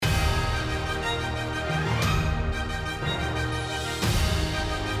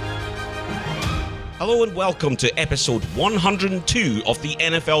Hello and welcome to episode 102 of the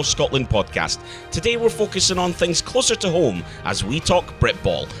NFL Scotland podcast. Today we're focusing on things closer to home as we talk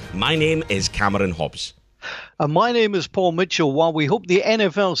Britball. My name is Cameron Hobbs. And my name is Paul Mitchell. While we hope the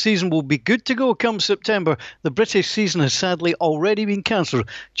NFL season will be good to go come September, the British season has sadly already been cancelled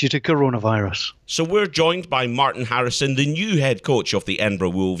due to coronavirus. So we're joined by Martin Harrison, the new head coach of the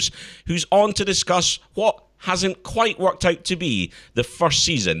Edinburgh Wolves, who's on to discuss what hasn't quite worked out to be the first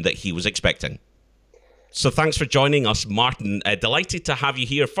season that he was expecting. So thanks for joining us, Martin. Delighted to have you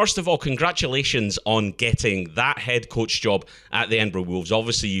here. First of all, congratulations on getting that head coach job at the Edinburgh Wolves.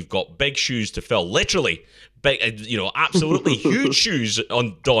 Obviously, you've got big shoes to fill. Literally, big, absolutely huge shoes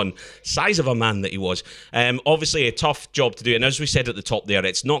on Don. Size of a man that he was. Obviously, a tough job to do. And as we said at the top there,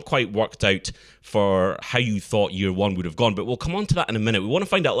 it's not quite worked out for how you thought year one would have gone. But we'll come on to that in a minute. We want to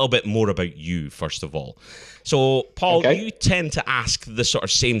find out a little bit more about you, first of all. So, Paul, You tend to ask the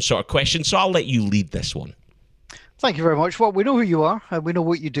same sort of question, so I'll let you lead this one. Thank you very much. Well, we know who you are and we know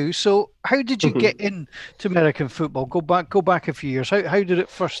what you do. So how did you get into American football? Go back a few years. How did it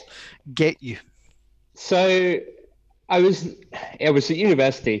first get you? So I was at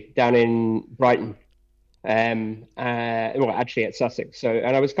university down in Brighton. Actually at Sussex.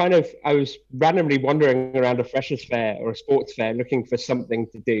 And I was randomly wandering around a freshers fair or a sports fair looking for something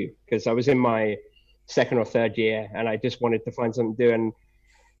to do because I was in my second or third year and I just wanted to find something to do. And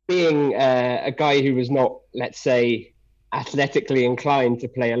being a guy who was not, let's say, athletically inclined to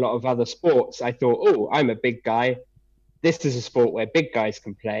play a lot of other sports, I thought, I'm a big guy. This is a sport where big guys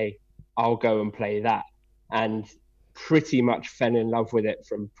can play. I'll go and play that. And pretty much fell in love with it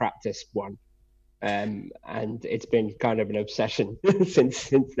from practice one. And it's been kind of an obsession since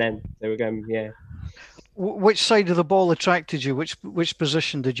then. So we're going, yeah. Which side of the ball attracted you? Which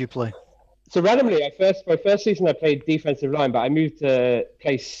position did you play? So randomly, my first season I played defensive line, but I moved to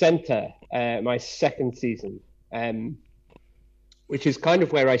play centre my second season, which is kind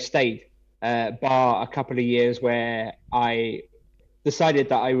of where I stayed, bar a couple of years where I decided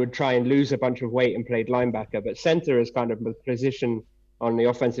that I would try and lose a bunch of weight and played linebacker. But centre is kind of the position on the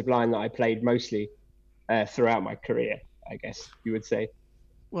offensive line that I played mostly throughout my career, I guess you would say.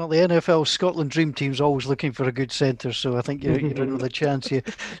 Well, the NFL Scotland Dream Team's always looking for a good centre, so I think you're in with a chance here.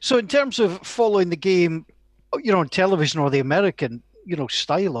 So in terms of following the game, on television or the American,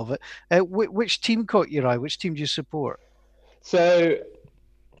 style of it, which team caught your eye? Which team do you support? So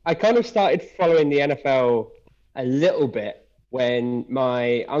I kind of started following the NFL a little bit when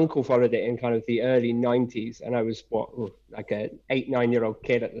my uncle followed it in kind of the early 90s, and I was like an 8-9-year-old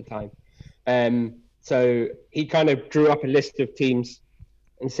kid at the time. So he kind of drew up a list of teams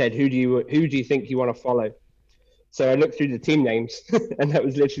and said, who do you think you want to follow? So I looked through the team names and that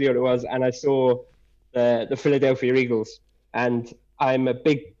was literally what it was. And I saw the Philadelphia Eagles, and I'm a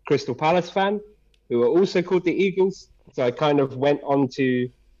big Crystal Palace fan who are also called the Eagles. So I kind of went on to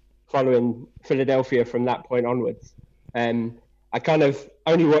following Philadelphia from that point onwards. I kind of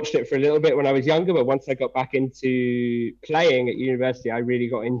only watched it for a little bit when I was younger, but once I got back into playing at university, I really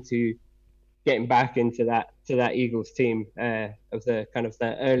got into getting back into that Eagles team of the kind of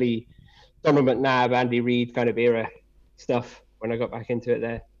the early Donald McNabb, Andy Reid kind of era stuff when I got back into it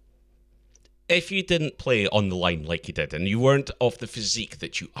there. If you didn't play on the line like you did and you weren't of the physique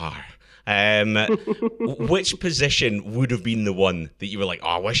that you are, which position would have been the one that you were like,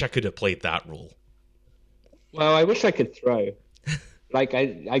 I wish I could have played that role? Well, I wish I could throw. Like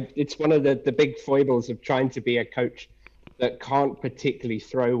it's one of the big foibles of trying to be a coach that can't particularly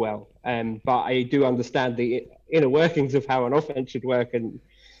throw well. But I do understand the inner workings of how an offense should work and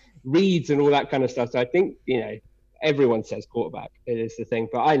reads and all that kind of stuff. So I think, everyone says quarterback. It is the thing.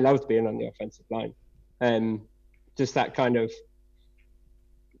 But I loved being on the offensive line. Just that kind of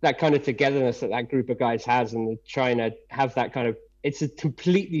togetherness that group of guys has, and trying to have that kind of, it's a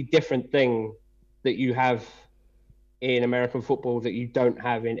completely different thing that you have in American football that you don't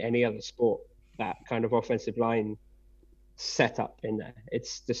have in any other sport, that kind of offensive line set up in there.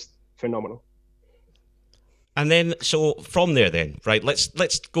 It's just phenomenal. And then, so from there then, right, let's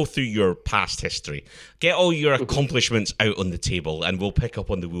go through your past history. Get all your accomplishments out on the table, and we'll pick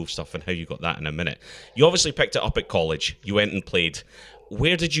up on the Wolves stuff and how you got that in a minute. You obviously picked it up at college. You went and played.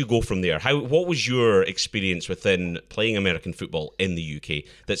 Where did you go from there? What was your experience within playing American football in the UK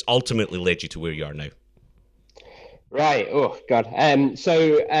that's ultimately led you to where you are now? Right. Oh, God.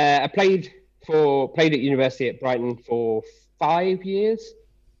 So I played at university at Brighton for 5 years.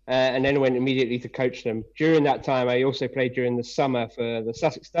 And then went immediately to coach them. During that time, I also played during the summer for the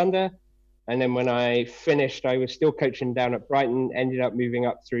Sussex Thunder. And then when I finished, I was still coaching down at Brighton, ended up moving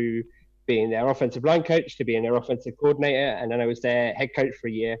up through being their offensive line coach to being their offensive coordinator. And then I was their head coach for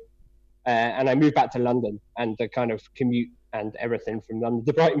a year. and I moved back to London, and the kind of commute and everything from London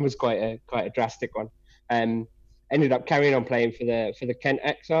to Brighton was quite a drastic one. Ended up carrying on playing for the Kent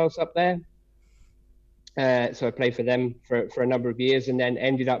Exiles up there. So I played for them for a number of years, and then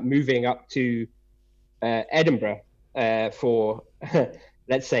ended up moving up to Edinburgh for,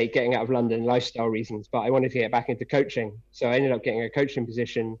 let's say, getting out of London lifestyle reasons. But I wanted to get back into coaching, so I ended up getting a coaching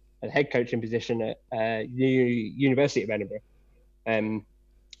position, a head coaching position at University of Edinburgh,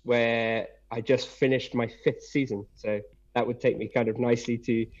 where I just finished my 5th season. So that would take me kind of nicely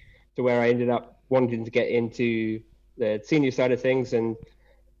to where I ended up wanting to get into the senior side of things, and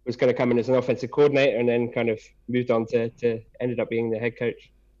was going to come in as an offensive coordinator, and then kind of moved on to ended up being the head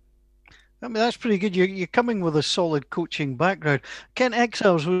coach. I mean, that's pretty good. You're coming with a solid coaching background. Kent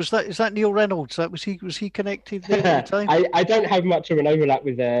Exiles, is that Neil Reynolds? Was he connected there at the time? I don't have much of an overlap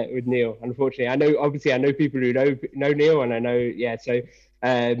with Neil, unfortunately. I know people who know Neil, and I know So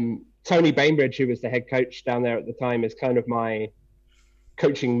Tony Bainbridge, who was the head coach down there at the time, is kind of my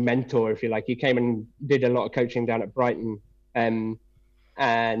coaching mentor, if you like. He came and did a lot of coaching down at Brighton,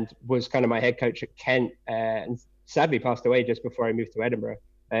 and was kind of my head coach at Kent, and sadly passed away just before I moved to Edinburgh.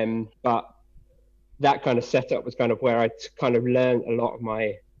 But that kind of setup was kind of where I kind of learned a lot of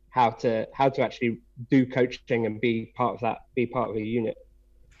my how to actually do coaching and be part of a unit.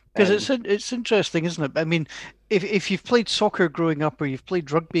 Because it's interesting, isn't it? I mean, if you've played soccer growing up or you've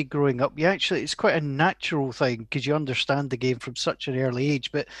played rugby growing up, it's quite a natural thing because you understand the game from such an early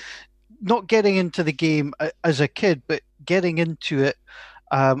age. But not getting into the game as a kid, but getting into it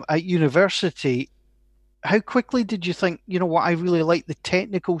at university, how quickly did you think, you know what, I really like the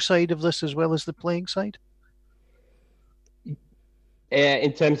technical side of this as well as the playing side?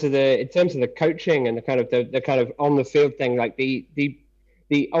 In terms of the coaching and the kind of on the field thing, like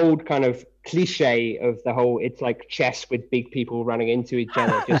the old kind of cliche of the whole, it's like chess with big people running into each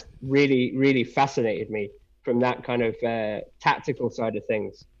other, just really, really fascinated me from that kind of tactical side of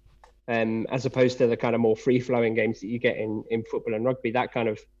things. As opposed to the kind of more free-flowing games that you get in football and rugby. That kind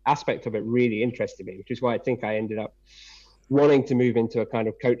of aspect of it really interested me, which is why I think I ended up wanting to move into a kind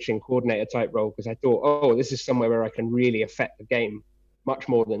of coaching coordinator type role, because I thought, this is somewhere where I can really affect the game much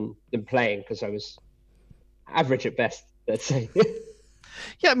more than playing, because I was average at best, let's say.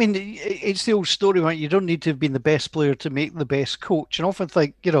 Yeah, I mean, it's the old story, right? You don't need to have been the best player to make the best coach. And I often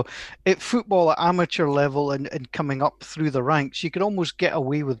think, at football at amateur level and coming up through the ranks, you can almost get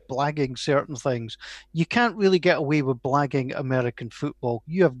away with blagging certain things. You can't really get away with blagging American football.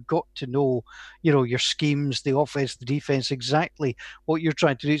 You have got to know, your schemes, the offense, the defense, exactly what you're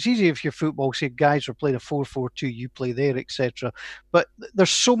trying to do. It's easy if your football, say, guys are playing a 4-4-2, you play there, etc. But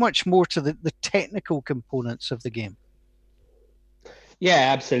there's so much more to the technical components of the game.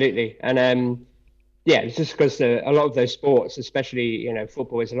 Yeah, absolutely. And it's just because a lot of those sports, especially,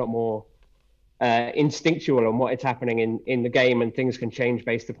 football, is a lot more instinctual on what is happening in the game, and things can change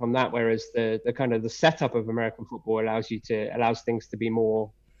based upon that. Whereas the kind of the setup of American football allows things to be more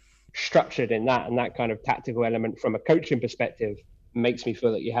structured in that, and that kind of tactical element from a coaching perspective makes me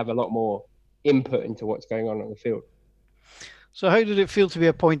feel that you have a lot more input into what's going on the field. So how did it feel to be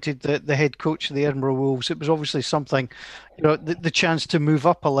appointed the head coach of the Edinburgh Wolves? It was obviously something, the chance to move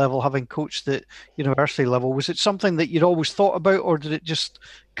up a level, having coached at university level. Was it something that you'd always thought about, or did it just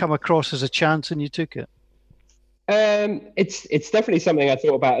come across as a chance and you took it? It's definitely something I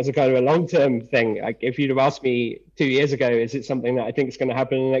thought about as a kind of a long-term thing. Like, if you'd have asked me 2 years ago, is it something that I think is going to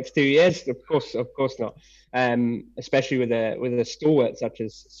happen in the next 2 years? Of course not. Especially with a stalwart such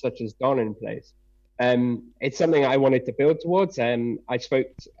as Don in place. It's something I wanted to build towards. I spoke,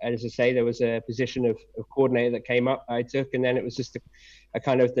 as I say, there was a position of coordinator that came up I took, and then it was just a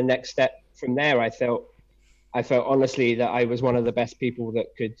kind of the next step from there. I felt honestly that I was one of the best people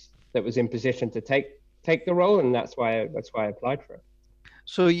that was in position to take the role, and that's why I applied for it.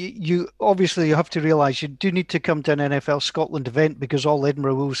 So you obviously you have to realise you do need to come to an NFL Scotland event, because all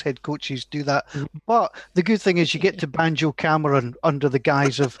Edinburgh Wolves head coaches do that. But the good thing is you get to banjo Cameron under the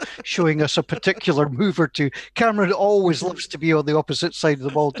guise of showing us a particular move or two. Cameron always loves to be on the opposite side of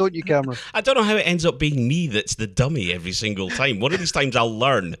the ball, don't you, Cameron? I don't know how it ends up being me that's the dummy every single time. One of these times I'll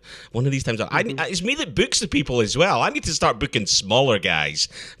learn. One of these times it's me that books the people as well. I need to start booking smaller guys.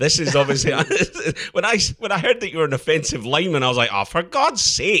 This is obviously when I heard that you were an offensive lineman, I was like, oh, for God's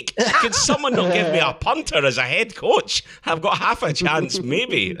sake, can someone not give me a punter as a head coach? I've got half a chance,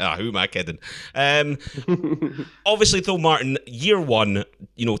 maybe. Who am I kidding? Obviously, though, Martin, year one,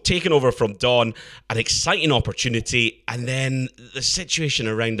 taking over from Don, an exciting opportunity, and then the situation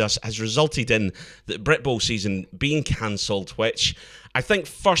around us has resulted in the Brit Bowl season being cancelled, which I think,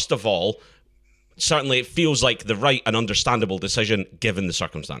 first of all, certainly it feels like the right and understandable decision given the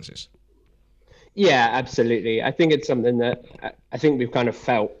circumstances. Yeah, absolutely. I think it's something that I think we've kind of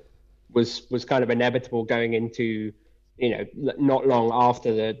felt was kind of inevitable going into, not long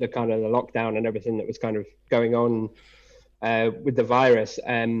after the kind of the lockdown and everything that was kind of going on with the virus.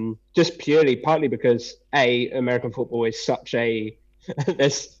 Just purely partly because American football is such a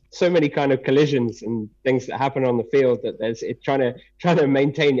there's so many kind of collisions and things that happen on the field that trying to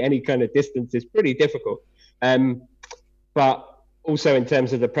maintain any kind of distance is pretty difficult. But also in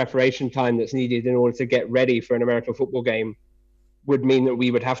terms of the preparation time that's needed in order to get ready for an American football game would mean that we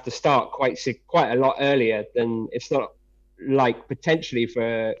would have to start quite a lot earlier than it's not like potentially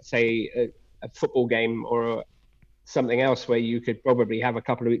for, say, a football game or something else where you could probably have a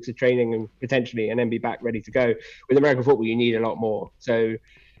couple of weeks of training and then be back ready to go. With American football, you need a lot more. So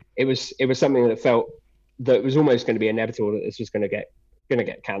it was something that felt that it was almost going to be inevitable that this was going to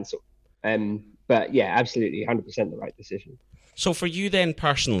get cancelled. But yeah, absolutely, 100% the right decision. So for you then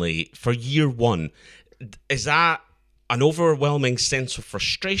personally, for year one, is that an overwhelming sense of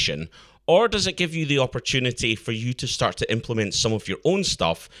frustration, or does it give you the opportunity for you to start to implement some of your own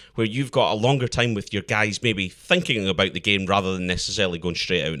stuff where you've got a longer time with your guys maybe thinking about the game rather than necessarily going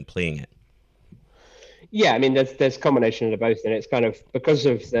straight out and playing it? Yeah, I mean, there's a combination of both, and it's kind of because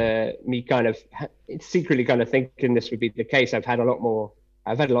of me kind of secretly kind of thinking this would be the case. I've had a lot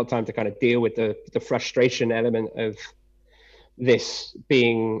of time to kind of deal with the frustration element of this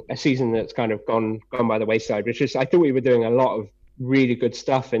being a season that's kind of gone by the wayside, which is, I thought we were doing a lot of really good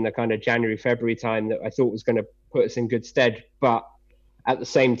stuff in the kind of January, February time that I thought was going to put us in good stead. But at the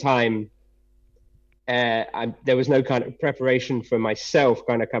same time, there was no kind of preparation for myself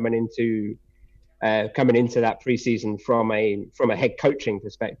kind of coming into that preseason from a head coaching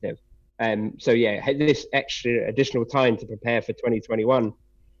perspective. So yeah, this extra additional time to prepare for 2021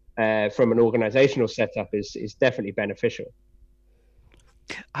 from an organizational setup is definitely beneficial.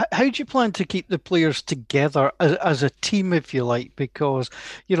 How do you plan to keep the players together as a team, if you like? Because,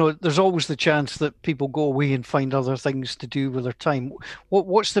 there's always the chance that people go away and find other things to do with their time.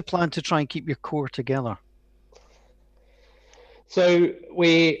 What's the plan to try and keep your core together? So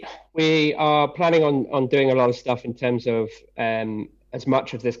we are planning on doing a lot of stuff in terms of as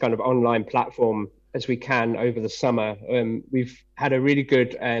much of this kind of online platform as we can over the summer. We've had a really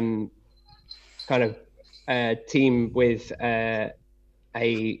good kind of team with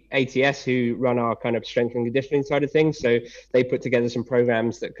a ATS who run our kind of strength and conditioning side of things. So they put together some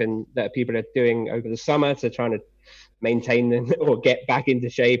programs that people are doing over the summer to try to maintain them or get back into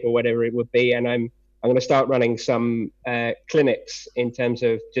shape or whatever it would be. And I'm going to start running some clinics in terms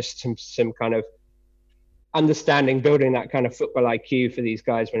of just some kind of understanding, building that kind of football IQ for these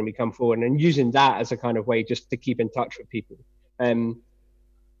guys when we come forward, and using that as a kind of way just to keep in touch with people.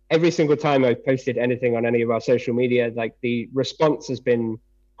 Every single time I've posted anything on any of our social media, like the response has been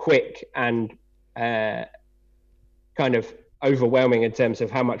quick and kind of overwhelming in terms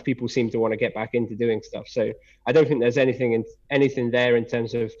of how much people seem to want to get back into doing stuff. So I don't think there's anything there in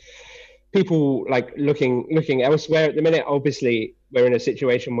terms of people like looking elsewhere at the minute. Obviously, we're in a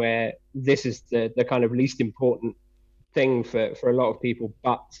situation where this is the kind of least important thing for a lot of people,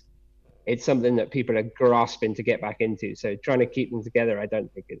 but it's something that people are grasping to get back into. So trying to keep them together, I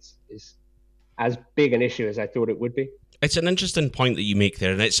don't think is as big an issue as I thought it would be. It's an interesting point that you make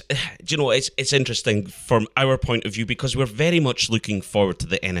there, and it's interesting from our point of view because we're very much looking forward to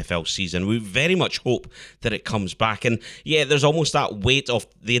the NFL season. We very much hope that it comes back, and yeah, there's almost that weight of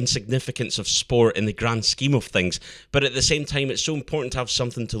the insignificance of sport in the grand scheme of things, but at the same time, it's so important to have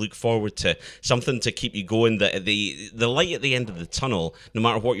something to look forward to, something to keep you going, the light at the end of the tunnel, no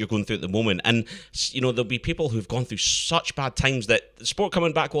matter what you're going through at the moment. And there'll be people who've gone through such bad times that sport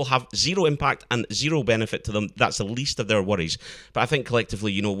coming back will have zero impact and zero benefit to them. That's the least of their worries. But I think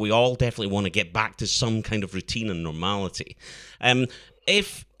collectively, we all definitely want to get back to some kind of routine and normality.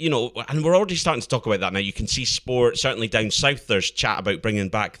 If, and we're already starting to talk about that now, you can see sport, certainly down south, there's chat about bringing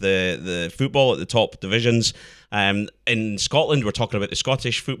back the football at the top divisions. In Scotland, we're talking about the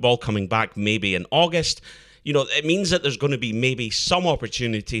Scottish football coming back maybe in August. It means that there's going to be maybe some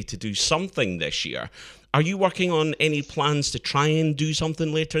opportunity to do something this year. Are you working on any plans to try and do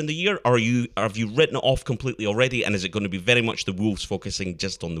something later in the year, or have you written it off completely already, and is it going to be very much the Wolves focusing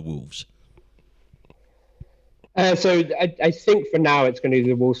just on the Wolves? So I think for now it's going to be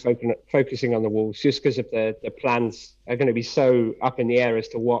the Wolves focusing on the Wolves, just because of the plans are going to be so up in the air as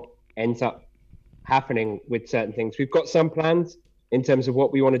to what ends up happening with certain things. We've got some plans in terms of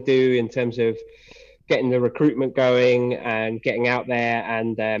what we want to do, in terms of getting the recruitment going and getting out there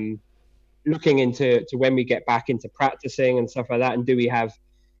and looking into when we get back into practicing and stuff like that. And do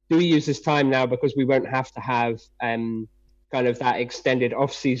we use this time now because we won't have to have kind of that extended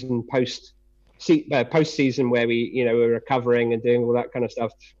off season post post-season where we're recovering and doing all that kind of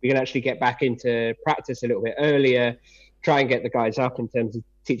stuff, we can actually get back into practice a little bit earlier, try and get the guys up in terms of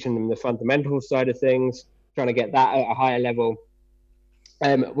teaching them the fundamental side of things, trying to get that at a higher level.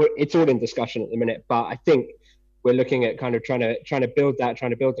 It's all in discussion at the minute, but I think we're looking at kind of trying to build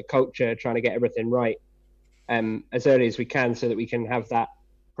the culture, trying to get everything right as early as we can, so that we can have that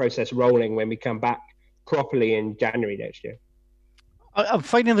process rolling when we come back properly in January next year. I'm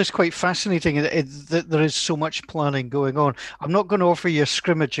finding this quite fascinating that there is so much planning going on. I'm not going to offer you a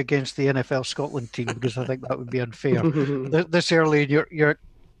scrimmage against the NFL Scotland team because I think that would be unfair this early in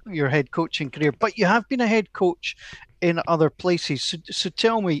your head coaching career. But you have been a head coach in other places. So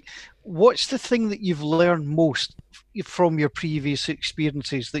tell me, what's the thing that you've learned most from your previous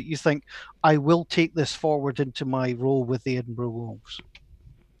experiences that you think, I will take this forward into my role with the Edinburgh Wolves?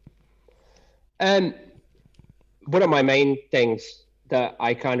 One of my main things that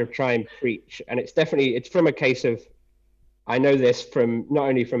I kind of try and preach, and it's from a case of, I know this from not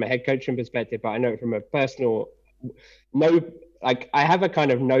only from a head coaching perspective, but I know it from a personal, I have a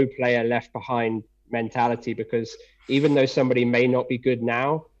kind of no player left behind mentality, because even though somebody may not be good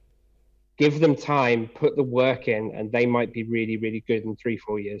now, give them time, put the work in, and they might be really, really good in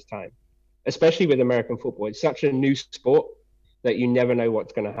 3-4 years' time. Especially with American football, it's such a new sport that you never know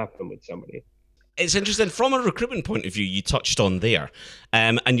what's going to happen with somebody. It's interesting from a recruitment point of view. You touched on there,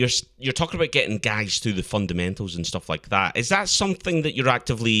 and you're talking about getting guys through the fundamentals and stuff like that. Is that something that you're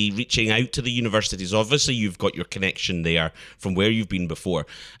actively reaching out to the universities? Obviously, you've got your connection there from where you've been before.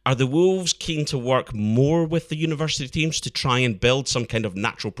 Are the Wolves keen to work more with the university teams to try and build some kind of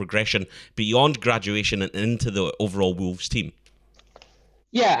natural progression beyond graduation and into the overall Wolves team?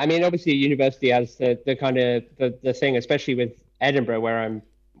 Yeah, I mean, obviously, university has the kind of the thing, especially with Edinburgh, where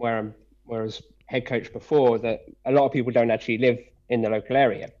I was head coach before, that a lot of people don't actually live in the local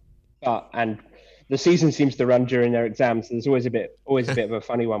area, and the season seems to run during their exams. So there's always a bit of a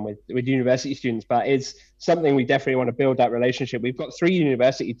funny one with university students, but it's something we definitely want to build, that relationship. We've got 3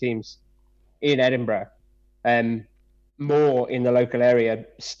 university teams in Edinburgh, more in the local area.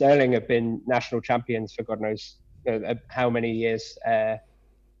 Stirling have been national champions for God knows how many years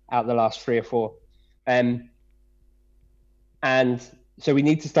out the last 3 or 4, and so we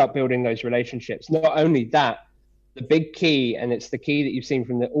need to start building those relationships. Not only that, the big key, and it's the key that you've seen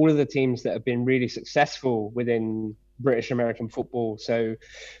from all of the teams that have been really successful within British American football. So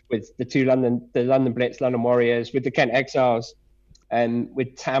with the London Blitz, London Warriors, with the Kent Exiles, and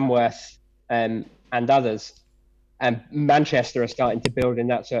with Tamworth and others, and Manchester are starting to build in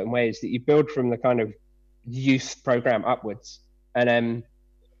that certain ways, that you build from the kind of youth program upwards. And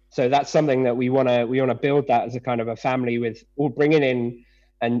so that's something that we want to build, that as a kind of a family, with all bringing in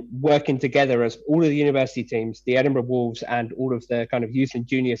and working together as all of the university teams, the Edinburgh Wolves, and all of the kind of youth and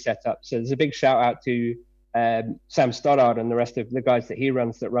junior setups. So there's a big shout out to Sam Stoddard and the rest of the guys that he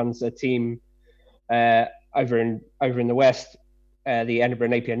runs a team over in the West, the Edinburgh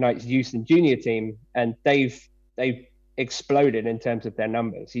Napier Knights youth and junior team, and they've exploded in terms of their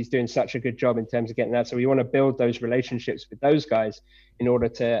numbers. He's doing such a good job in terms of getting that. So we want to build those relationships with those guys in order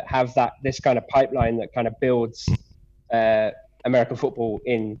to have this kind of pipeline that kind of builds American football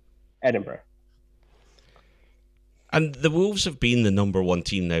in Edinburgh. And the Wolves have been the number 1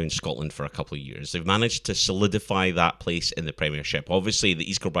 team now in Scotland for a couple of years. They've managed to solidify that place in the Premiership. Obviously, the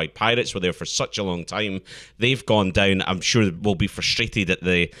East Kilbride Pirates were there for such a long time. They've gone down. I'm sure will be frustrated at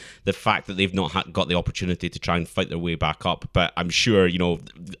the fact that they've not got the opportunity to try and fight their way back up. But I'm sure,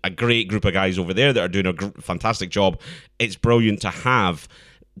 a great group of guys over there that are doing a fantastic job. It's brilliant to have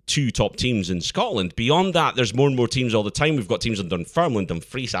 2 top teams in Scotland. Beyond that, there's more and more teams all the time. We've got teams in Dunfermline,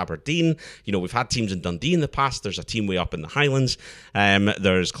 Dumfries, Aberdeen. We've had teams in Dundee in the past. There's a team way up in the Highlands.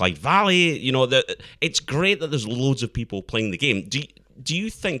 There's Clyde Valley. It's great that there's loads of people playing the game. Do you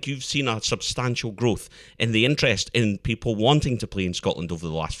think you've seen a substantial growth in the interest in people wanting to play in Scotland over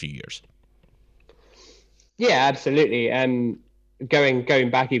the last few years? Yeah, absolutely. Going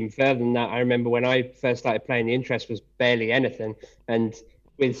back even further than that, I remember when I first started playing, the interest was barely anything, and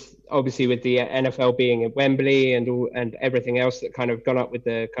with the NFL being at Wembley and everything else that kind of gone up with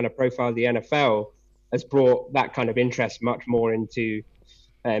the kind of profile of the NFL, has brought that kind of interest much more into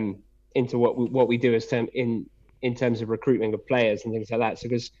what we do in terms of recruiting of players and things like that. So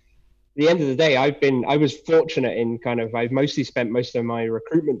because at the end of the day, I was fortunate in I've mostly spent most of my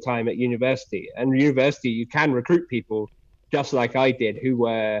recruitment time at university, and university you can recruit people just like I did, who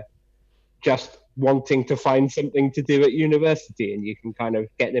were just wanting to find something to do at university, and you can kind of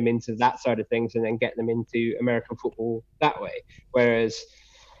get them into that side of things and then get them into American football that way. Whereas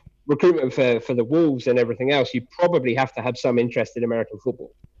recruitment for the Wolves and everything else, you probably have to have some interest in American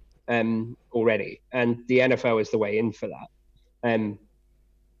football. already, and the NFL is the way in for that.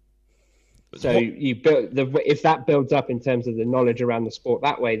 So you build if that builds up in terms of the knowledge around the sport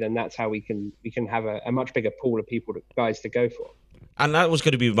that way, then that's how we can have a much bigger pool of guys to go for. And that was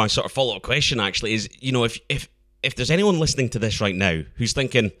going to be my sort of follow-up question, actually, is, you know, if there's anyone listening to this right now who's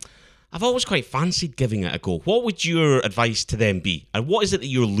thinking, I've always quite fancied giving it a go, what would your advice to them be? And what is it that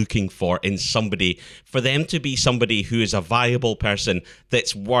you're looking for in somebody, for them to be somebody who is a viable person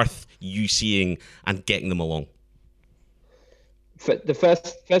that's worth you seeing and getting them along? The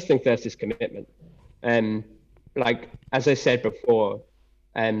first thing first is commitment. Like, as I said before,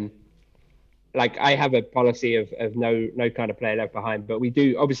 like, I have a policy of no kind of player left behind, but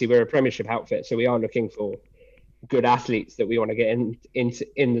we're a Premiership outfit, so we are looking for good athletes that we want to get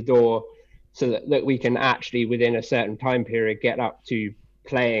in the door, so that we can actually, within a certain time period, get up to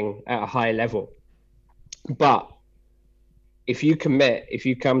playing at a high level. But if you commit, if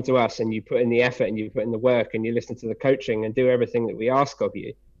you come to us and you put in the effort and you put in the work and you listen to the coaching and do everything that we ask of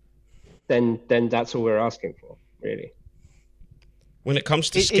you, then that's all we're asking for, really. When it comes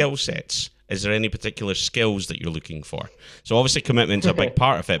to skill sets, is there any particular skills that you're looking for? So obviously commitment's a big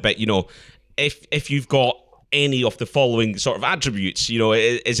part of it, but, you know, if you've got any of the following sort of attributes, you know,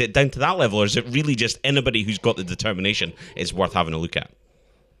 is it down to that level, or is it really just anybody who's got the determination is worth having a look at?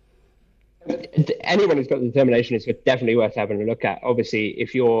 Anyone who's got the determination is definitely worth having a look at. Obviously,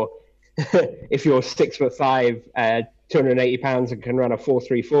 if you're 6'5", 280 pounds and can run a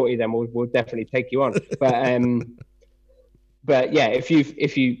 4.340, then we'll definitely take you on. But yeah, if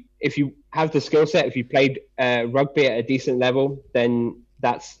you have the skill set, if you played rugby at a decent level, then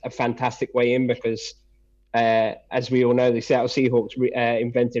that's a fantastic way in, because as we all know, the Seattle Seahawks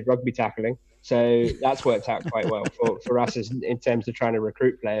invented rugby tackling, so that's worked out quite well for us in terms of trying to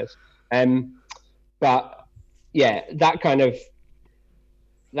recruit players. But yeah, that kind of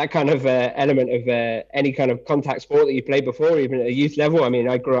element of any kind of contact sport that you played before, even at a youth level. I mean,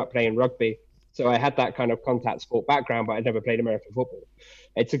 I grew up playing rugby, so I had that kind of contact sport background, but I'd never played American football.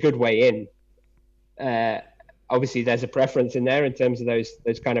 It's a good way in. Obviously, there's a preference in there in terms of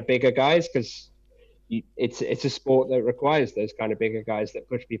those kind of bigger guys, because it's a sport that requires those kind of bigger guys that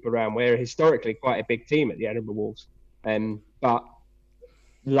push people around. We're historically quite a big team at the Edinburgh Wolves, but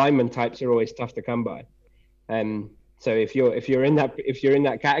lineman types are always tough to come by. So if you're in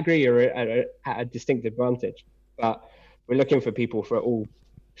that category, you're at a distinct advantage. But we're looking for people for all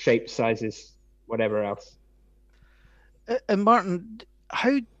shapes, sizes, whatever else. And Martin,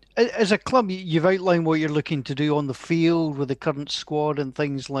 how, as a club, you've outlined what you're looking to do on the field with the current squad and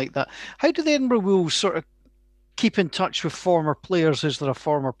things like that. How do the Edinburgh Wolves sort of keep in touch with former players? Is there a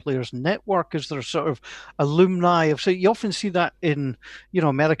former players network? Is there sort of alumni? So you often see that in, you know,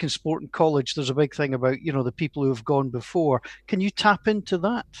 American sport and college. There's a big thing about, you know, the people who have gone before. Can you tap into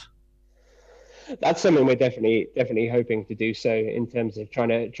that? That's something we're definitely hoping to do so, in terms of trying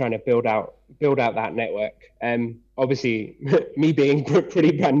to build out that network. Obviously, me being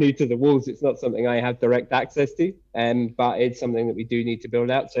pretty brand new to the Wolves, it's not something I have direct access to, but it's something that we do need to build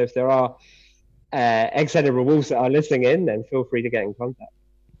out. So if there are ex-Edinburgh Wolves that are listening in, then feel free to get in contact.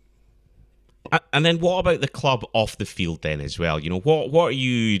 And then what about the club off the field then as well? You know, what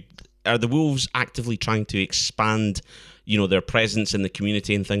are the Wolves actively trying to expand, you know, their presence in the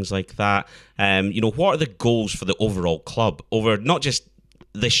community and things like that? You know, what are the goals for the overall club over not just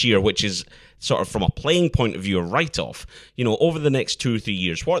this year, which is sort of from a playing point of view a write-off, you know, over the next 2 or 3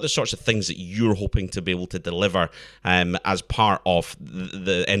 years? What are the sorts of things that you're hoping to be able to deliver as part of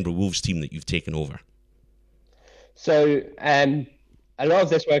the Edinburgh Wolves team that you've taken over? So a lot of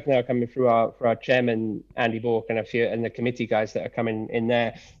this work now coming through our chairman Andy Bork and the committee guys that are coming in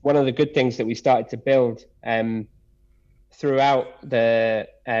there. One of the good things that we started to build throughout the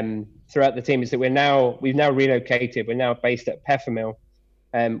team is that we've now relocated. We're now based at Peffermill,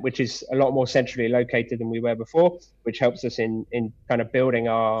 which is a lot more centrally located than we were before, which helps us in kind of building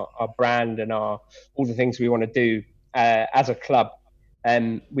our brand and all the things we want to do as a club.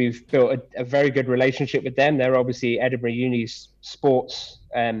 We've built a very good relationship with them. They're obviously Edinburgh Uni's sports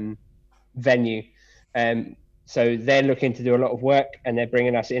venue. So they're looking to do a lot of work, and they're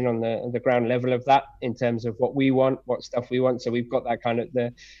bringing us in on the ground level of that in terms of what we want, what stuff we want. So we've got that kind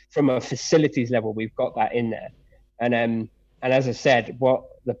of from a facilities level, we've got that in there. And as I said, what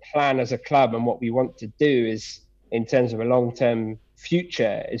the plan as a club and what we want to do is, in terms of a long-term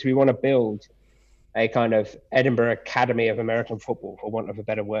future, is we want to build a kind of Edinburgh Academy of American football, for want of a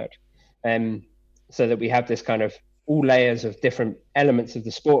better word. So that we have this kind of all layers of different elements of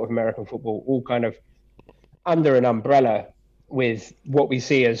the sport of American football, all kind of under an umbrella, with what we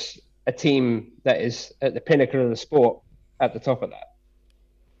see as a team that is at the pinnacle of the sport at the top of that.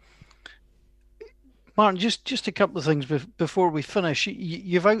 Martin, just a couple of things before we finish.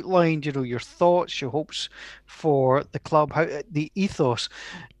 You've outlined, your thoughts, your hopes for the club, how the ethos.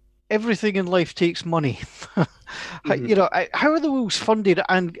 Everything in life takes money. How are the Wolves funded,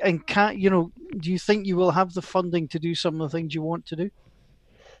 and can do you think you will have the funding to do some of the things you want to do?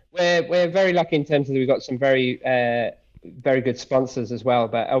 We're very lucky in terms of we've got some very very good sponsors as well,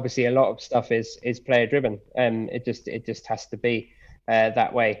 but obviously a lot of stuff is player driven. It just has to be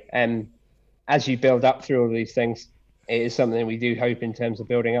that way. As you build up through all these things, it is something we do hope in terms of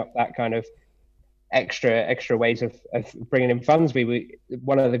building up that kind of extra ways of bringing in funds. We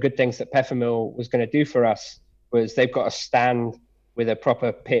one of the good things that Peffermill was going to do for us was they've got a stand with a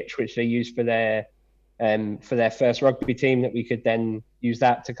proper pitch which they use for their first rugby team, that we could then use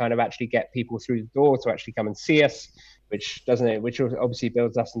that to kind of actually get people through the door to actually come and see us, which obviously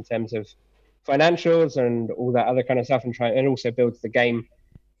builds us in terms of financials and all that other kind of stuff, and also builds the game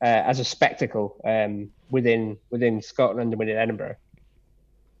as a spectacle within Scotland and within Edinburgh.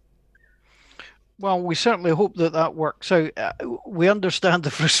 Well, we certainly hope that works out. We understand the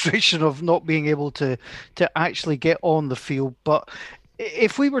frustration of not being able to actually get on the field, but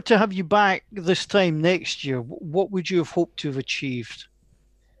if we were to have you back this time next year, what would you have hoped to have achieved?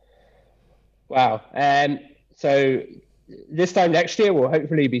 Wow. So this time next year will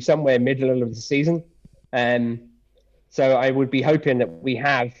hopefully be somewhere middle of the season. So I would be hoping that we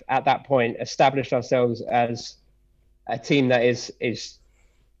have, at that point, established ourselves as a team that is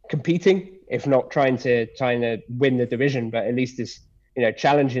competing, if not trying to win the division, but at least is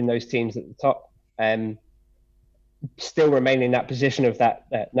challenging those teams at the top. Still remain in that position of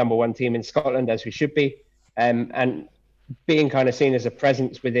that number one team in Scotland, as we should be, and being kind of seen as a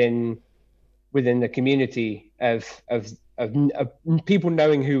presence within the community of people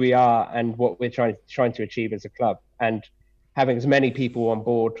knowing who we are and what we're trying to achieve as a club, and having as many people on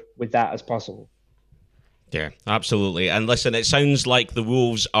board with that as possible. Yeah, absolutely. And listen, it sounds like the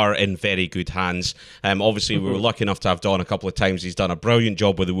Wolves are in very good hands. Obviously, we were lucky enough to have Don a couple of times. He's done a brilliant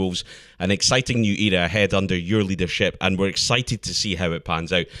job with the Wolves. An exciting new era ahead under your leadership, and we're excited to see how it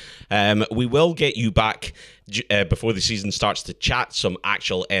pans out. We will get you back before the season starts to chat some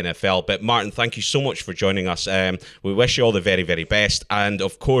actual NFL. But Martin, thank you so much for joining us. We wish you all the very, very best. And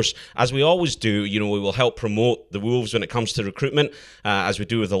of course, as we always do, we will help promote the Wolves when it comes to recruitment, as we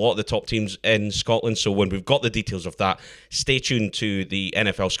do with a lot of the top teams in Scotland. So when we've got the details of that, stay tuned to the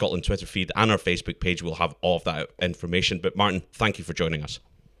NFL Scotland Twitter feed and our Facebook page. We'll have all of that information. But Martin, thank you for joining us.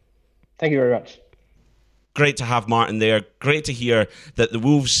 Thank you very much. Great to have Martin there. Great to hear that the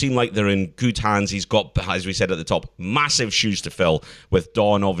Wolves seem like they're in good hands. He's got, as we said at the top, massive shoes to fill, with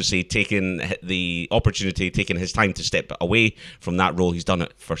Don obviously taking the opportunity, taking his time to step away from that role. He's done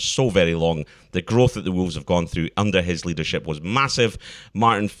it for so very long. The growth that the Wolves have gone through under his leadership was massive.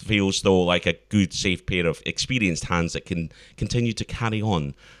 Martin feels, though, like a good, safe pair of experienced hands that can continue to carry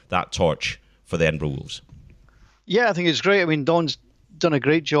on that torch for the Edinburgh Wolves. Yeah, I think it's great. I mean, Don's done a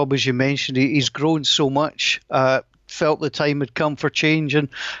great job, as you mentioned. He's grown so much, felt the time had come for change, and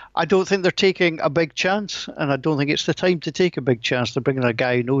I don't think they're taking a big chance, and I don't think it's the time to take a big chance. They're bringing a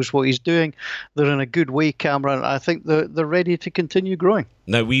guy who knows what he's doing. They're in a good way, Cameron. I think they're ready to continue growing.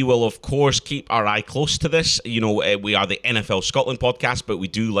 Now, we will, of course, keep our eye close to this. We are the NFL Scotland podcast, but we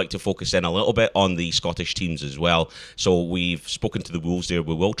do like to focus in a little bit on the Scottish teams as well. So we've spoken to the Wolves there.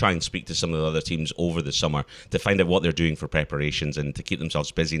 We will try and speak to some of the other teams over the summer to find out what they're doing for preparations and to keep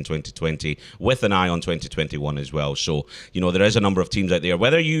themselves busy in 2020 with an eye on 2021 as well. So, there is a number of teams out there.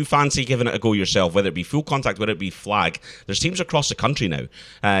 Whether you fancy giving it a go yourself, whether it be full contact, whether it be flag, there's teams across the country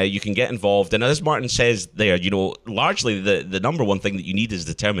now. You can get involved. And as Martin says there, largely the number one thing that you need is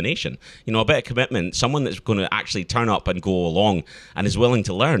determination. A bit of commitment, someone that's going to actually turn up and go along and is willing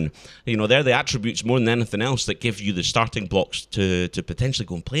to learn. They're the attributes more than anything else that give you the starting blocks to potentially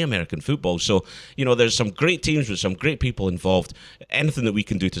go and play American football. So, there's some great teams with some great people involved. Anything that we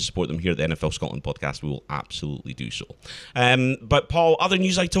can do to support them here at the NFL Scotland podcast, we will absolutely do so. But Paul, other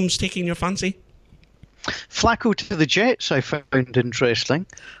news items taking your fancy? Flacco to the Jets I found interesting.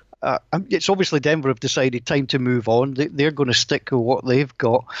 It's obviously Denver have decided time to move on. They're going to stick with what they've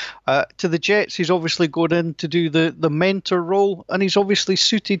got. To the Jets, he's obviously going in to do the mentor role, and he's obviously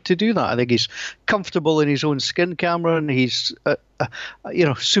suited to do that. I think he's comfortable in his own skin, Cameron. He's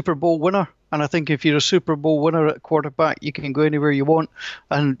Super Bowl winner. And I think if you're a Super Bowl winner at quarterback, you can go anywhere you want,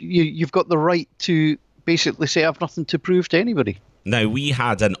 and you've got the right to basically say, I've nothing to prove to anybody. Now, we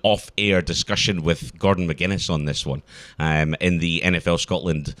had an off-air discussion with Gordon McGuinness on this one in the NFL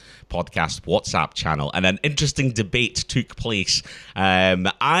Scotland podcast WhatsApp channel, and an interesting debate took place. Do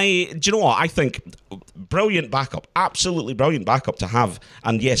you know what? I think brilliant backup, absolutely brilliant backup to have.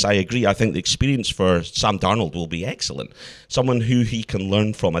 And yes, I agree. I think the experience for Sam Darnold will be excellent. Someone who he can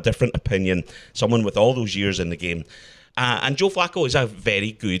learn from, a different opinion, someone with all those years in the game. And Joe Flacco is a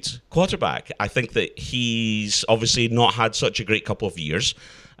very good quarterback. I think that he's obviously not had such a great couple of years.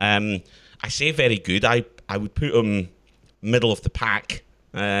 I say very good. I would put him middle of the pack.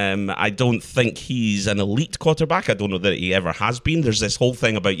 I don't think he's an elite quarterback. I don't know that he ever has been. There's this whole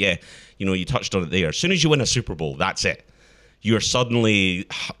thing about, you touched on it there. As soon as you win a Super Bowl, that's it. You're suddenly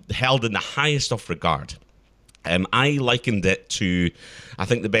held in the highest of regard. I likened it to, I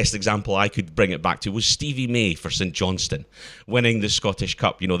think the best example I could bring it back to was Stevie May for St Johnstone winning the Scottish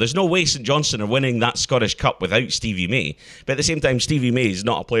Cup. There's no way St Johnstone are winning that Scottish Cup without Stevie May. But at the same time, Stevie May is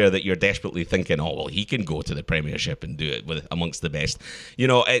not a player that you're desperately thinking, he can go to the Premiership and do it amongst the best.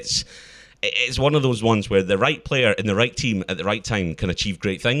 It's one of those ones where the right player in the right team at the right time can achieve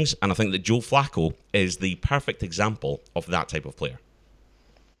great things. And I think that Joe Flacco is the perfect example of that type of player.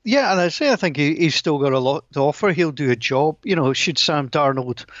 Yeah, and I think he's still got a lot to offer. He'll do a job. Should Sam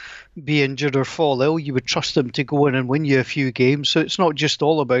Darnold be injured or fall ill, you would trust him to go in and win you a few games. So it's not just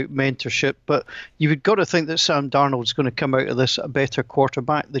all about mentorship, but you've got to think that Sam Darnold's going to come out of this a better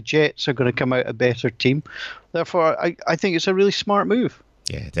quarterback. The Jets are going to come out a better team. Therefore, I think it's a really smart move.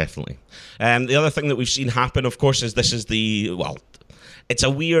 Yeah, definitely. The other thing that we've seen happen, of course, is it's a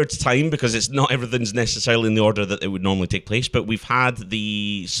weird time because it's not everything's necessarily in the order that it would normally take place, but we've had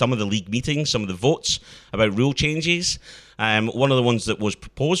some of the league meetings, some of the votes about rule changes. One of the ones that was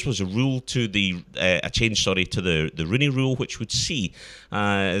proposed was a rule to a change to the Rooney Rule, which would see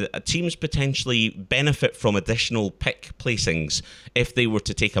teams potentially benefit from additional pick placings if they were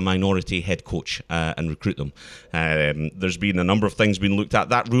to take a minority head coach and recruit them. There's been a number of things being looked at.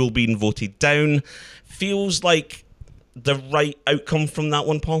 That rule being voted down feels like the right outcome from that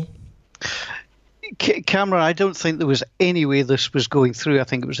one, Paul? Cameron, I don't think there was any way this was going through. I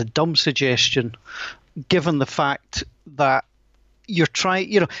think it was a dumb suggestion, given the fact that you're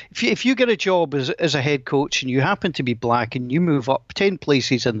trying, if you get a job as a head coach and you happen to be black and you move up 10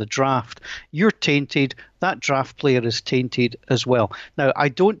 places in the draft, you're tainted. That draft player is tainted as well. Now, I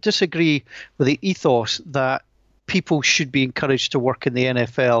don't disagree with the ethos that people should be encouraged to work in the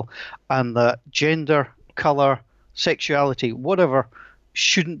NFL and that gender, colour, sexuality, whatever,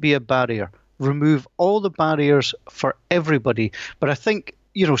 shouldn't be a barrier. Remove all the barriers for everybody. But I think,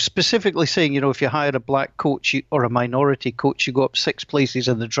 specifically saying, if you hire a black coach or a minority coach, you go up 6 places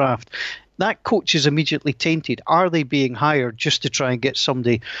in the draft, that coach is immediately tainted. Are they being hired just to try and get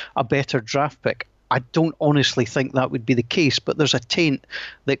somebody a better draft pick? I don't honestly think that would be the case, but there's a taint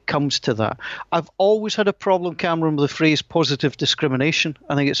that comes to that. I've always had a problem, Cameron, with the phrase positive discrimination.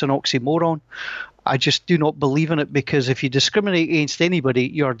 I think it's an oxymoron. I just do not believe in it, because if you discriminate against anybody,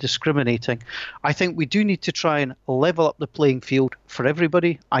 you're discriminating. I think we do need to try and level up the playing field for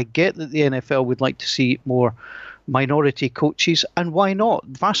everybody. I get that the NFL would like to see more minority coaches, and why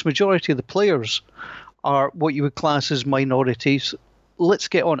not? The vast majority of the players are what you would class as minorities. Let's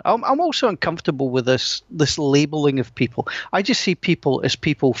get on. I'm also uncomfortable with this labeling of people. I just see people as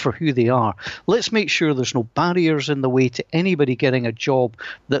people for who they are. Let's make sure there's no barriers in the way to anybody getting a job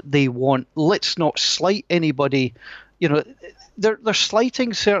that they want. Let's not slight anybody. They're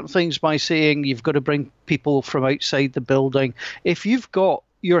slighting certain things by saying you've got to bring people from outside the building. If you've got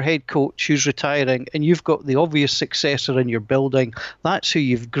your head coach who's retiring and you've got the obvious successor in your building, that's who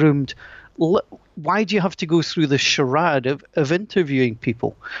you've groomed. Why do you have to go through the charade of interviewing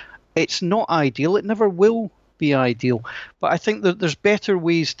people? It's not ideal. It never will be ideal. But I think that there's better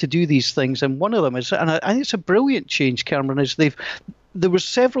ways to do these things. And one of them is, and I think it's a brilliant change, Cameron, is there were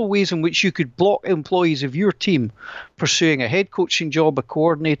several ways in which you could block employees of your team pursuing a head coaching job, a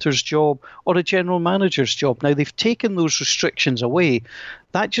coordinator's job, or a general manager's job. Now, they've taken those restrictions away.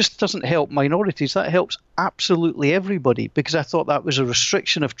 That just doesn't help minorities. That helps absolutely everybody, because I thought that was a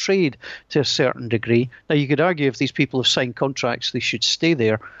restriction of trade to a certain degree. Now, you could argue if these people have signed contracts, they should stay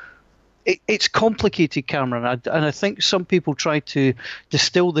there. It's complicated, Cameron, and I think some people try to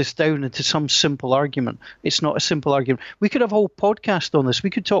distill this down into some simple argument. It's not a simple argument. We could have a whole podcast on this.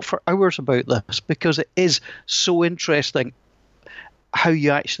 We could talk for hours about this, because it is so interesting how you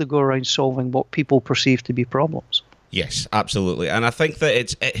actually go around solving what people perceive to be problems. Yes, absolutely. And I think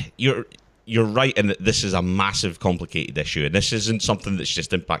that you're right in that this is a massive, complicated issue, and this isn't something that's just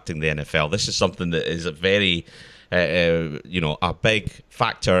impacting the NFL. This is something that is a very a big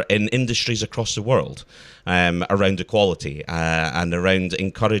factor in industries across the world around equality and around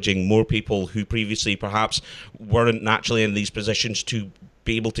encouraging more people who previously perhaps weren't naturally in these positions to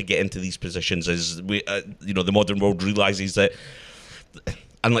be able to get into these positions, as we, the modern world realizes that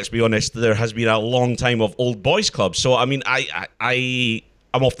And let's be honest, there has been a long time of old boys clubs. So, I mean, I'm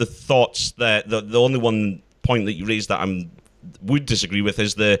of the thoughts that the only one point that you raised that would disagree with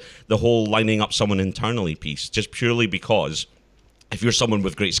is the whole lining up someone internally piece, just purely because if you're someone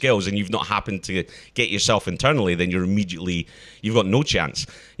with great skills and you've not happened to get yourself internally, then you've got no chance.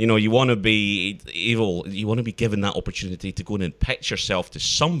 You want to be able, you want to be given that opportunity to go in and pitch yourself to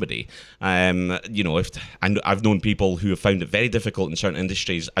somebody. I've known people who have found it very difficult in certain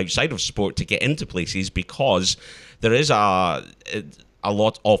industries outside of sport to get into places because there is a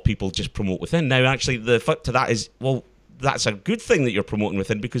lot of people just promote within. Now, actually, the flip to that is, well, that's a good thing that you're promoting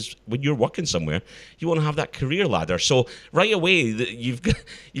within, because when you're working somewhere, you want to have that career ladder. So right away, you've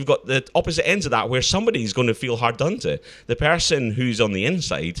got the opposite ends of that, where somebody's going to feel hard done to. The person who's on the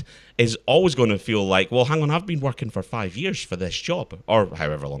inside is always going to feel like, well, hang on, I've been working for 5 years for this job, or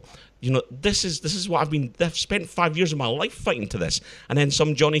however long. This is what I've spent 5 years of my life fighting to this, and then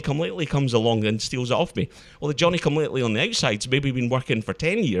some Johnny-come-lately comes along and steals it off me. Well, the Johnny-come-lately on the outside's maybe been working for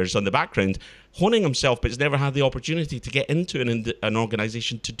 10 years on the background, honing himself, but has never had the opportunity to get into an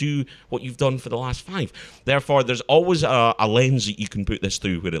organisation to do what you've done for the last 5. Therefore, there's always a lens that you can put this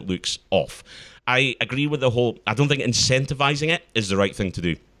through where it looks off. I agree with I don't think incentivising it is the right thing to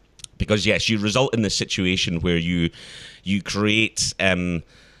do. Because, yes, you result in this situation where you create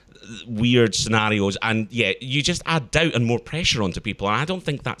weird scenarios, and you just add doubt and more pressure onto people, and I don't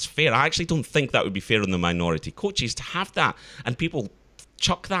think that's fair. I actually don't think that would be fair on the minority coaches to have that, and people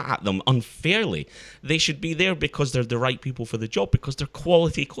chuck that at them unfairly. They should be there because they're the right people for the job, because they're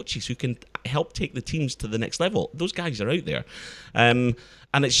quality coaches who can help take the teams to the next level. Those guys are out there, and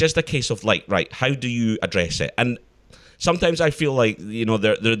it's just a case of right, how do you address it? And sometimes I feel like,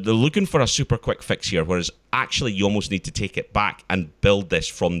 they're looking for a super quick fix here, whereas actually you almost need to take it back and build this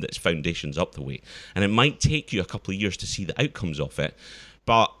from its foundations up the way. And it might take you a couple of years to see the outcomes of it,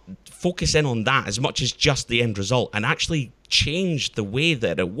 but focus in on that as much as just the end result, and actually change the way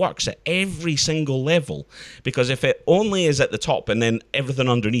that it works at every single level. Because if it only is at the top and then everything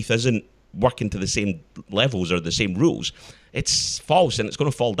underneath isn't working to the same levels or the same rules, it's false, and it's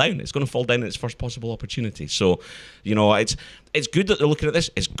going to fall down. It's going to fall down at its first possible opportunity. So, it's good that they're looking at this.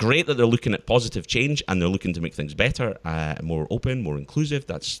 It's great that they're looking at positive change and they're looking to make things better, more open, more inclusive.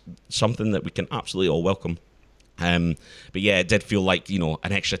 That's something that we can absolutely all welcome. But yeah, it did feel like, an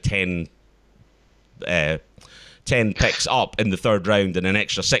extra 10 picks up in the third round and an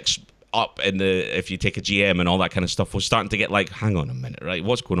extra 6 up if you take a GM and all that kind of stuff was starting to get like, hang on a minute, right?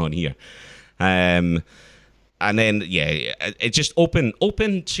 What's going on here? And then, it's just open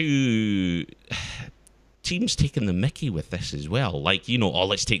to teams taking the mickey with this as well. Like,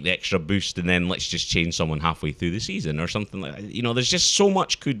 let's take the extra boost and then let's just change someone halfway through the season or something like that. There's just so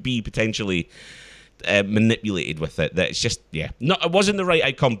much could be potentially manipulated with it that it's just, it wasn't the right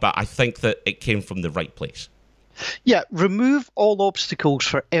outcome, but I think that it came from the right place. Yeah, remove all obstacles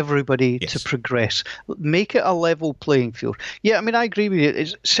for everybody to progress. Make it a level playing field. Yeah, I mean, I agree with you.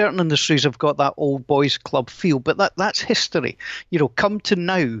 Certain industries have got that old boys club feel, but that's history. Come to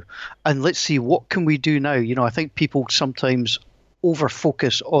now and let's see, what can we do now? I think people sometimes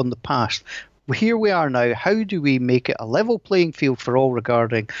over-focus on the past. Here we are now. How do we make it a level playing field for all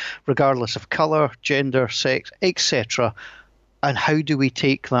regardless of colour, gender, sex, etc.? And how do we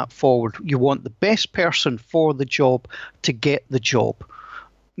take that forward? You want the best person for the job to get the job.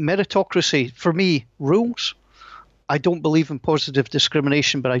 Meritocracy, for me, rules. I don't believe in positive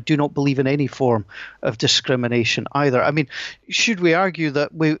discrimination, but I do not believe in any form of discrimination either. I mean, should we argue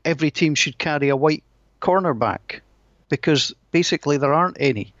that every team should carry a white cornerback? Because basically there aren't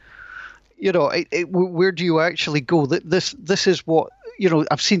any. Where do you actually go? This is what...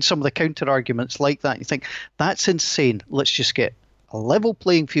 I've seen some of the counter arguments like that. You think, that's insane. Let's just get a level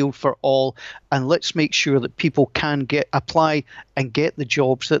playing field for all, and let's make sure that people can apply and get the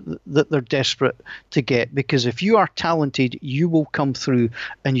jobs that they're desperate to get. Because if you are talented, you will come through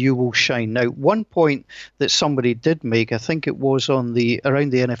and you will shine. Now, one point that somebody did make, I think it was around the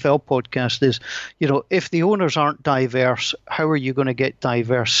NFL podcast, is, if the owners aren't diverse, how are you going to get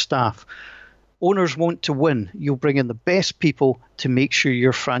diverse staff? Owners want to win. You'll bring in the best people to make sure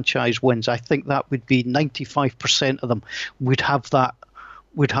your franchise wins. I think that would be 95% of them would have that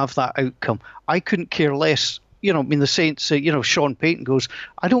outcome. I couldn't care less. The Saints, Sean Payton goes,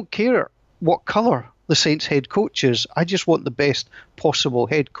 I don't care what colour the Saints head coach is. I just want the best possible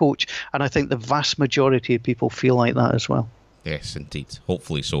head coach. And I think the vast majority of people feel like that as well. Yes, indeed.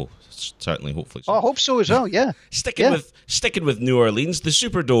 Hopefully so. Certainly, hopefully so. I hope so as well. Yeah. Sticking with New Orleans, the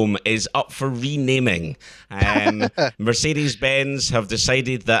Superdome is up for renaming. Mercedes-Benz have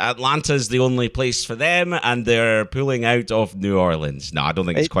decided that Atlanta's the only place for them, and they're pulling out of New Orleans. No, I don't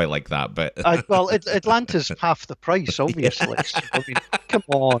think it's quite like that, but Atlanta's half the price, obviously. I mean, come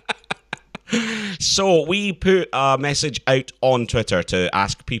on. So we put a message out on Twitter to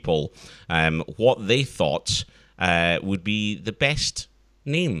ask people what they thought would be the best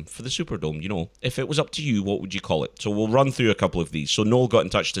name for the Superdome. You know, if it was up to you, what would you call it? So we'll run through a couple of these. So Noel got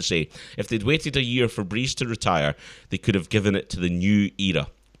in touch to say if they'd waited a year for Breeze to retire, they could have given it to the New Era,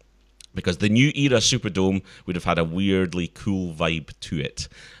 because the New Era Superdome would have had a weirdly cool vibe to it.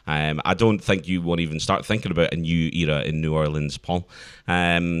 I don't think you won't even start thinking about a new era in New Orleans, Paul.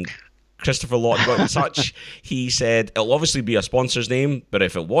 Christopher Lawton got in touch. He said it'll obviously be a sponsor's name, but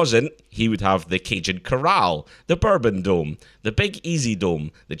if it wasn't, he would have the Cajun Corral, the Bourbon Dome, the Big Easy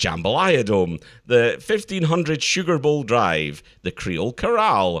Dome, the Jambalaya Dome, the 1500 Sugar Bowl Drive, the Creole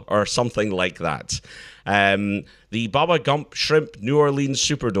Corral, or something like that. The Baba Gump Shrimp New Orleans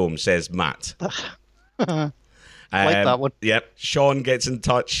Superdome, says Matt. Like that one. Yep. Sean gets in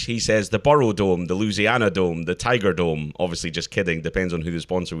touch. He says the Burrow Dome, the Louisiana Dome, the Tiger Dome. Obviously, just kidding. Depends on who the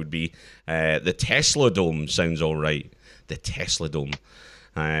sponsor would be. The Tesla Dome sounds all right. The Tesla Dome.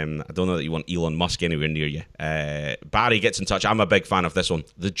 I don't know that you want Elon Musk anywhere near you. Barry gets in touch. I'm a big fan of this one.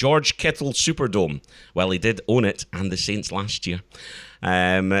 The George Kittle Superdome. Well, he did own it and the Saints last year.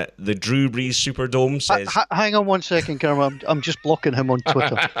 The Drew Brees Superdome says... Hang on one second, Cameron. I'm just blocking him on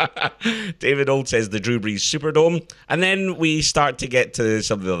Twitter. David Old says the Drew Brees Superdome. And then we start to get to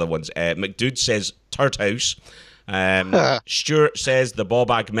some of the other ones. McDude says Turt House. Stuart says the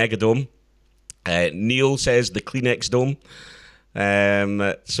Bobag Megadome. Neil says the Kleenex Dome.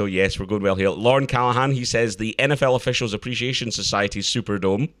 So yes, we're going well here. Lauren Callahan, he says the NFL Officials Appreciation Society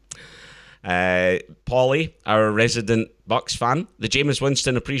Superdome. Polly, our resident Bucks fan, the Jameis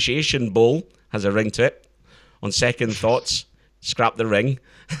Winston Appreciation Bowl has a ring to it. On second thoughts, scrap the ring.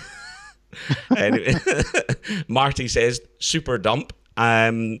 Anyway, Marty says Super Dump.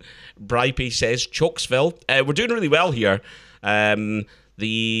 Bripey says Chokesville. We're doing really well here.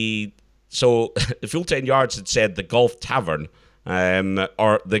 The Full 10 Yards had said the Golf Tavern.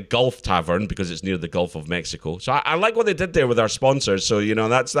 Or the Gulf Tavern, because it's near the Gulf of Mexico. So I like what they did there with our sponsors. So, you know,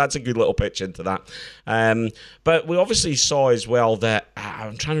 that's a good little pitch into that. But we obviously saw as well that,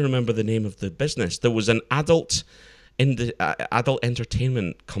 I'm trying to remember the name of the business. There was an adult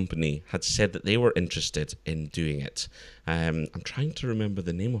entertainment company had said that they were interested in doing it. I'm trying to remember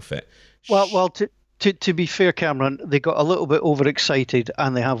the name of it. Well, to be fair, Cameron, they got a little bit overexcited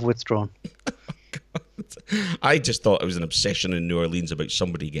and they have withdrawn. I just thought it was an obsession in New Orleans about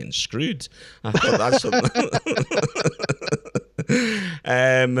somebody getting screwed. I thought that's something.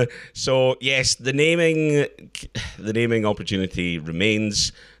 So yes, the naming opportunity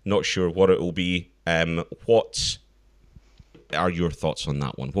remains. Not sure what it will be. What are your thoughts on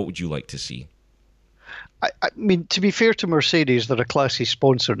that one? What would you like to see? I mean, to be fair to Mercedes, they're a classy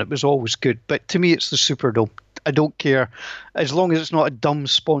sponsor and it was always good. But to me, it's the Superdome. I don't care, as long as it's not a dumb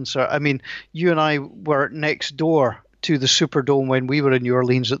sponsor. I mean, you and I were next door to the Superdome when we were in New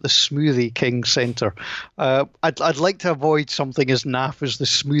Orleans at the Smoothie King Center. I'd like to avoid something as naff as the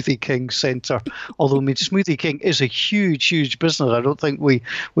Smoothie King Center. Although, I mean, Smoothie King is a huge business. I don't think we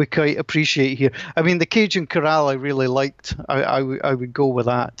quite appreciate here. I mean, the Cajun Corral I really liked. I would go with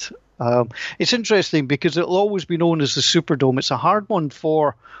that. It's interesting because it'll always be known as the Superdome. It's a hard one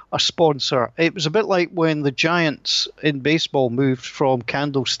for a sponsor. It was a bit like when the Giants in baseball moved from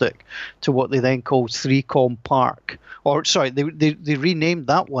Candlestick to what they then called 3Com Park. Or sorry, they renamed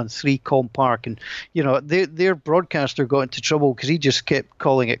that one 3Com Park, and you know their broadcaster got into trouble because he just kept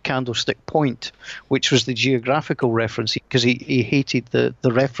calling it Candlestick Point, which was the geographical reference, because he hated the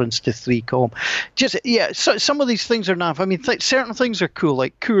reference to 3Com. Just so some of these things are naff. I mean, certain things are cool,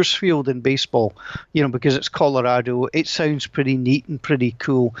 like Coors Field in baseball, you know, because it's Colorado. It sounds pretty neat and pretty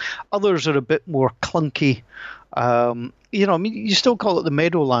cool. Others are a bit more clunky. You know, I mean, you still call it the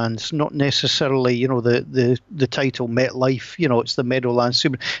Meadowlands, not necessarily, you know, the title MetLife. You know, it's the Meadowlands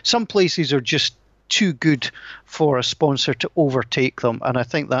Super. Some places are just too good for a sponsor to overtake them, and I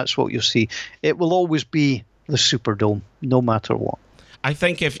think that's what you'll see. It will always be the Superdome, no matter what. I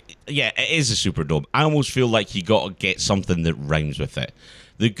think it is a Superdome. I almost feel like you got to get something that rhymes with it.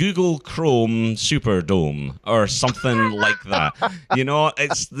 the Google Chrome Superdome or something like that. You know,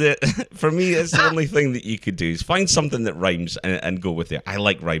 for me, it's the only thing that you could do is find something that rhymes and go with it. I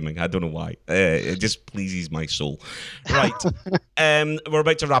like rhyming. I don't know why. It just pleases my soul. Right. We're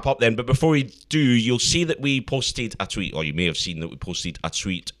about to wrap up then, but before we do, you'll see that we posted a tweet, or you may have seen that we posted a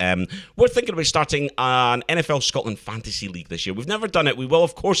tweet. We're thinking about starting an NFL Scotland Fantasy League this year. We've never done it. We will,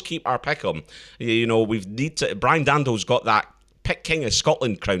 of course, keep our pick'em. You know, Brian Dando's got that Pick King of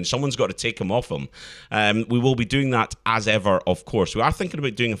Scotland crown. Someone's got to take him off him. We will be doing that as ever, of course. We are thinking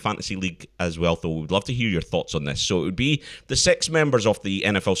about doing a fantasy league as well, though. We'd love to hear your thoughts on this. So it would be the 6 members of the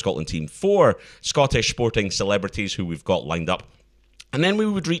NFL Scotland team, 4 Scottish sporting celebrities who we've got lined up. And then we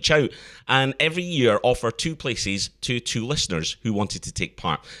would reach out and every year offer 2 places to 2 listeners who wanted to take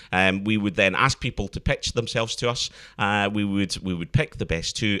part. We would then ask people to pitch themselves to us. We would pick the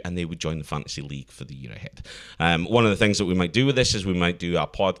best 2 and they would join the fantasy league for the year ahead. One of the things that we might do with this is we might do a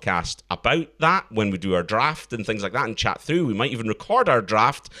podcast about that when we do our draft and things like that and chat through. We might even record our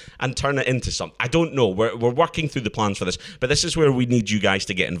draft and turn it into something. I don't know. We're working through the plans for this, but this is where we need you guys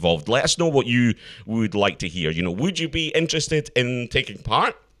to get involved. Let us know what you would like to hear. You know, would you be interested in taking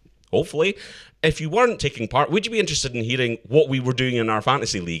part? Hopefully. If you weren't taking part, would you be interested in hearing what we were doing in our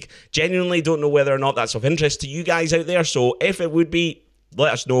fantasy league? Genuinely don't know whether or not that's of interest to you guys out there, so if it would be,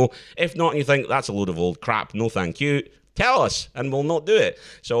 let us know. If not, and you think that's a load of old crap, no thank you, tell us and we'll not do it.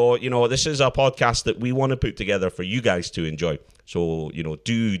 So, you know, this is a podcast that we want to put together for you guys to enjoy. So, you know,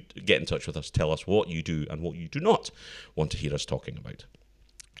 do get in touch with us. Tell us what you do and what you do not want to hear us talking about.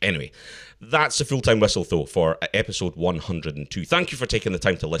 Anyway, that's the full-time whistle, though, for episode 102. Thank you for taking the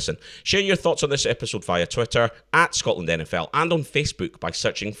time to listen. Share your thoughts on this episode via Twitter, @ScotlandNFL, and on Facebook by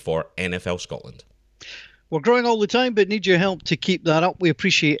searching for NFL Scotland. We're growing all the time, but need your help to keep that up. We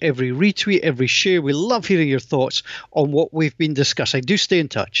appreciate every retweet, every share. We love hearing your thoughts on what we've been discussing. Do stay in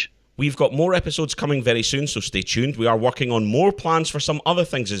touch. We've got more episodes coming very soon, so stay tuned. We are working on more plans for some other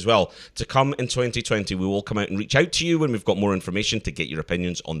things as well to come in 2020. We will come out and reach out to you when we've got more information to get your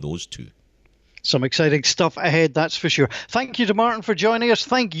opinions on those too. Some exciting stuff ahead, that's for sure. Thank you to Martin for joining us.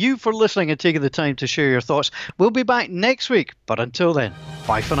 Thank you for listening and taking the time to share your thoughts. We'll be back next week, but until then,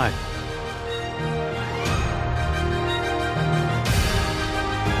 bye for now.